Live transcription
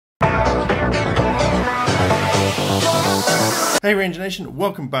Hey Ranger Nation,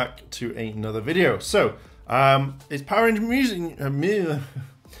 welcome back to another video. So, it's Power Ranger music.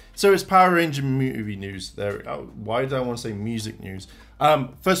 It's Power Ranger movie news. Why did I want to say music news?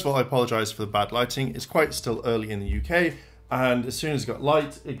 First of all, I apologise for the bad lighting. It's quite still early in the UK, and as soon as it got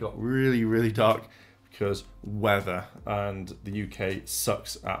light, it got really, really dark because weather, and the UK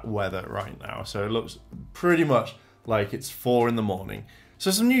sucks at weather right now. So it looks pretty much like it's 4 in the morning. So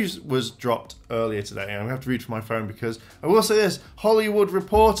some news was dropped earlier today, and I'm going to have to read from my phone because I will say this: Hollywood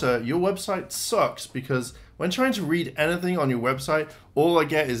Reporter, your website sucks, because when trying to read anything on your website, all I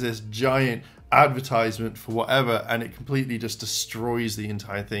get is this giant advertisement for whatever, and it completely just destroys the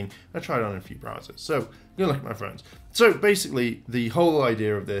entire thing. I tried it on a few browsers, so I'm going to look at my phones. So basically, the whole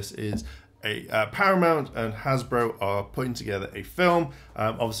idea of this is Paramount and Hasbro are putting together a film.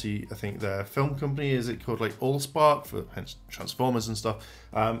 Obviously, I think their film company, is it called like Allspark, for hence Transformers and stuff.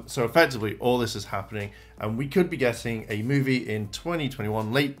 So effectively, all this is happening, and we could be getting a movie in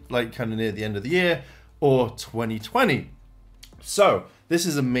 2021, like kind of near the end of the year, or 2020. So this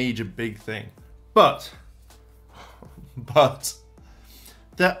is a major big thing, but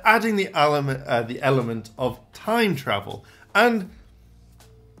they're adding the element of time travel, and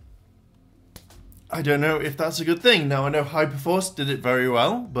I don't know if that's a good thing. Now, I know Hyperforce did it very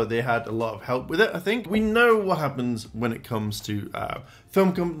well, but they had a lot of help with it, I think. We know what happens when it comes to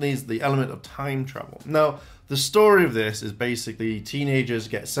film companies, the element of time travel. Now, the story of this is basically teenagers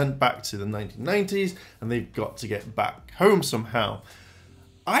get sent back to the 1990s, and they've got to get back home somehow.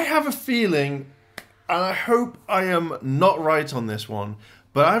 I have a feeling, and I hope I am not right on this one,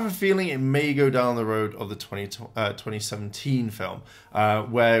 but I have a feeling it may go down the road of the 2017 film,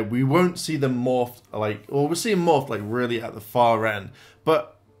 where we won't see them morphed, or we'll see them morphed like really at the far end,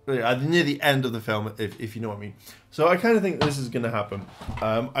 but near the end of the film, if you know what I mean. So I kind of think this is going to happen.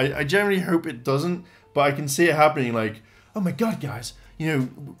 I generally hope it doesn't, but I can see it happening, like, oh my god, guys, you know,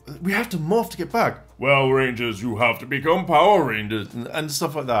 we have to morph to get back. Well, Rangers, you have to become Power Rangers, and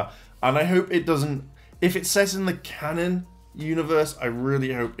stuff like that. And I hope it doesn't, if it's set in the canon universe, I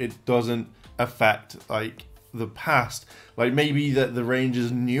really hope it doesn't affect like the past. Like maybe that the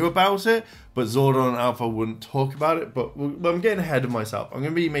Rangers knew about it, but Zordon and Alpha wouldn't talk about it. But I'm getting ahead of myself. I'm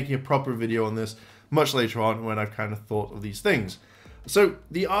going to be making a proper video on this much later on when I've kind of thought of these things. So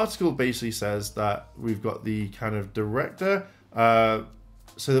the article basically says that we've got the kind of director,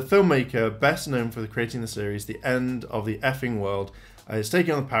 so the filmmaker best known for creating the series The End of the Effing World, is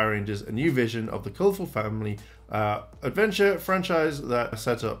taking on the Power Rangers, a new vision of the colourful family adventure franchise that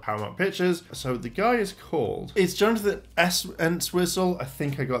set up Paramount Pictures. So the guy is called, it's Jonathan Entwistle. I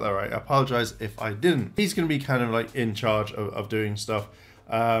think I got that right. I apologise if I didn't. He's going to be kind of like in charge of doing stuff.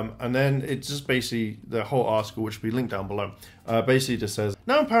 And then it's just basically the whole article, which will be linked down below, basically just says,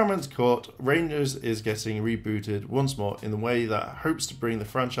 now in Paramount's court, Rangers is getting rebooted once more in the way that hopes to bring the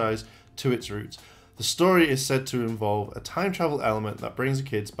franchise to its roots. The story is said to involve a time travel element that brings the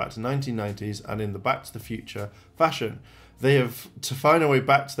kids back to 1990s and in the Back to the Future fashion. They have to find a way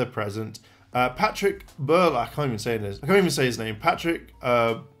back to their present. Patrick Burleigh, I can't even say his name. Patrick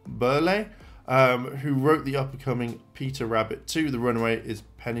Burleigh, who wrote the upcoming Peter Rabbit 2, The Runaway, is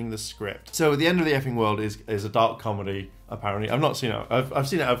penning the script. So The End of the Effing World is a dark comedy, apparently. I've not seen it. I've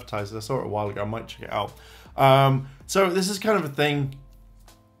seen it advertised. I saw it a while ago. I might check it out. So this is kind of a thing.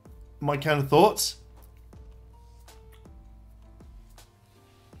 My kind of thoughts.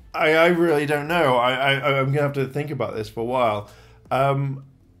 I really don't know. I'm going to have to think about this for a while. I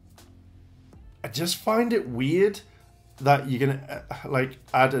just find it weird that you're going to like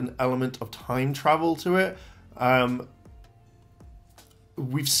add an element of time travel to it.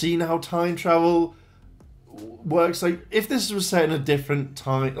 We've seen how time travel works. Like if this was set in a different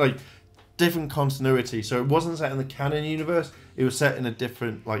time, like different continuity, so it wasn't set in the canon universe, it was set in a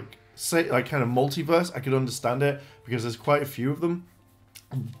different like kind of multiverse, I could understand it because there's quite a few of them.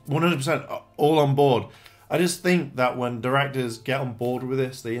 100% all on board. I just think that when directors get on board with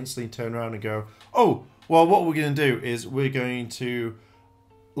this, they instantly turn around and go, oh, well, what we're going to do is we're going to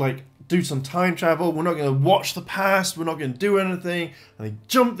like do some time travel. We're not going to watch the past. We're not going to do anything. And they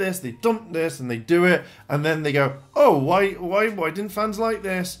jump this, they dump this, and they do it. And then they go, oh, why didn't fans like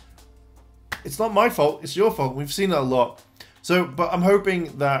this? It's not my fault. It's your fault. We've seen that a lot. So, but I'm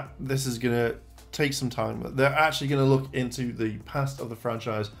hoping that this is going to take some time. They're actually going to look into the past of the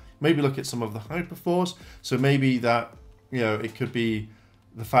franchise, maybe look at some of the Hyperforce. So maybe that, you know, it could be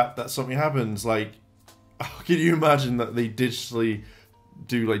the fact that something happens. Like, can you imagine that they digitally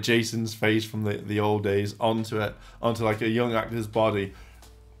do like Jason's face from the old days onto like a young actor's body?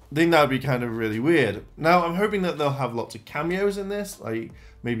 I think that would be kind of really weird. Now, I'm hoping that they'll have lots of cameos in this. Like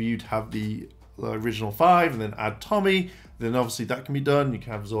maybe you'd have the the original 5 and then add Tommy, then obviously that can be done. You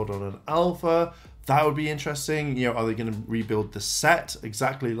can have Zordon and Alpha. That would be interesting. You know, are they going to rebuild the set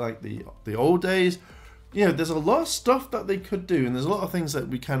exactly like the old days? You know, there's a lot of stuff that they could do, and there's a lot of things that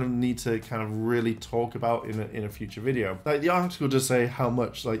we kind of need to kind of really talk about in a future video. Like the article does say how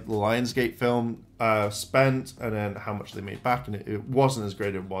much like the Lionsgate film spent, and then how much they made back, and it wasn't as great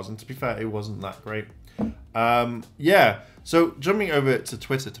as it was. And to be fair, it wasn't that great. Yeah. So jumping over to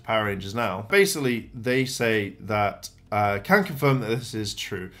Twitter to Power Rangers now, basically they say that can confirm that this is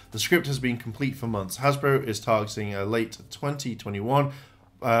true. The script has been complete for months. Hasbro is targeting a late 2021.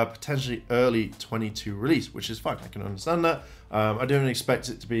 Potentially early 22 release, which is fine. I can understand that. I don't expect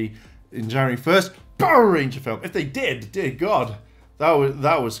it to be in January 1st. Power Ranger film. If they did, dear God, that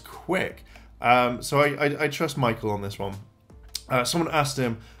was quick. So I trust Michael on this one. Someone asked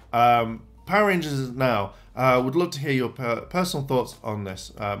him, Power Rangers now. Would love to hear your personal thoughts on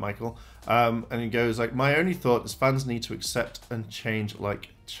this, Michael. And he goes like, my only thought is fans need to accept and change like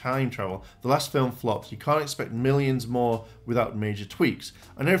time travel. The last film flopped. You can't expect millions more without major tweaks.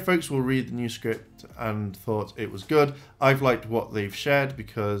 I know folks will read the new script and thought it was good. I've liked what they've shared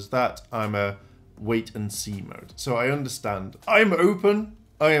because that I'm a wait and see mode. So I understand. I'm open.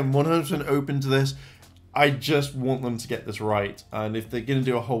 I am 100% open to this. I just want them to get this right. And if they're going to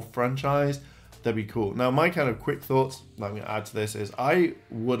do a whole franchise, that'd be cool. Now, my kind of quick thoughts that I'm going to add to this is I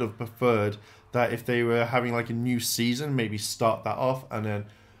would have preferred that if they were having like a new season, maybe start that off and then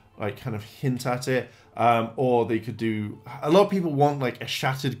like kind of hint at it. Or they could do, a lot of people want like a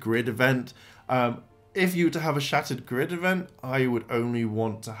Shattered Grid event. If you were to have a Shattered Grid event, I would only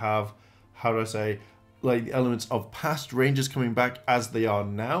want to have, how do I say, like the elements of past Rangers coming back as they are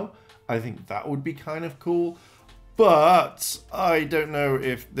now. I think that would be kind of cool. But I don't know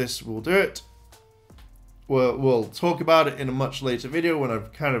if this will do it. We'll talk about it in a much later video when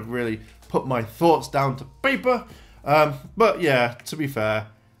I've kind of really put my thoughts down to paper. But yeah, to be fair,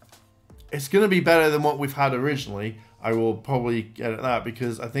 it's going to be better than what we've had originally. I will probably get at that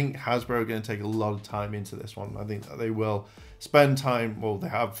because I think Hasbro are going to take a lot of time into this one. I think that they will spend time, well, they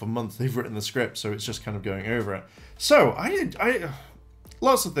have for months, they've written the script, so it's just kind of going over it. So,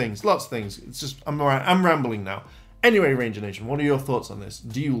 lots of things. It's just, I'm rambling now. Anyway, Ranger Nation, what are your thoughts on this?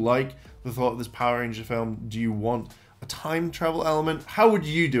 Do you like the thought of this Power Ranger film? Do you want a time travel element? How would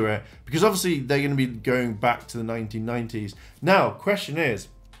you do it? Because obviously they're going to be going back to the 1990s. Now, question is,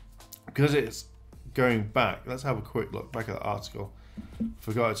 because it's going back, let's have a quick look back at the article.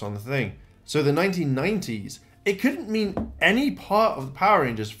 Forgot it's on the thing. So the 1990s, it couldn't mean any part of the Power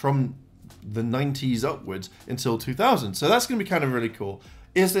Rangers from the 90s upwards until 2000. So that's going to be kind of really cool.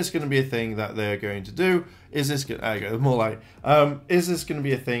 Is this going to be a thing that they're going to do? Is this going to, more like, is this going to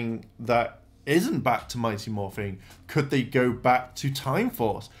be a thing that isn't back to Mighty Morphing? Could they go back to Time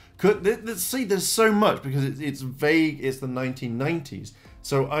Force? Let's see, there's so much because it's vague, it's the 1990s.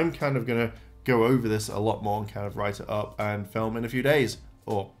 So I'm kind of going to go over this a lot more and kind of write it up and film in a few days,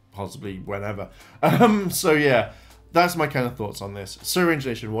 or possibly whenever. So yeah, that's my kind of thoughts on this. So Ranger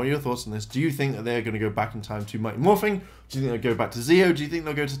Nation, what are your thoughts on this? Do you think that they're going to go back in time to Mighty Morphing? Do you think they'll go back to Zeo? Do you think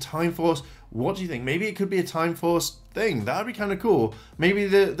they'll go to Time Force? What do you think? Maybe it could be a Time Force thing. That'd be kind of cool. Maybe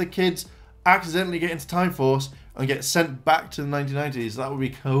the kids accidentally get into Time Force and get sent back to the 1990s. That would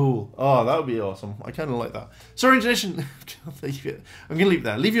be cool. Oh, that would be awesome. I kind of like that. So Ranger Nation, I'm going to leave it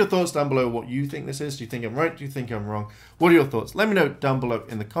there. Leave your thoughts down below what you think this is. Do you think I'm right? Do you think I'm wrong? What are your thoughts? Let me know down below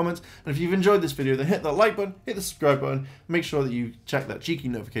in the comments. And if you've enjoyed this video, then hit that like button, hit the subscribe button, make sure that you check that cheeky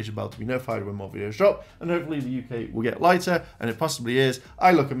notification bell to be notified when more videos drop. And hopefully the UK will get lighter, and it possibly is.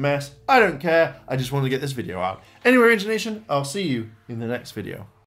 I look a mess. I don't care. I just want to get this video out. Anyway, Ranger Nation, I'll see you in the next video.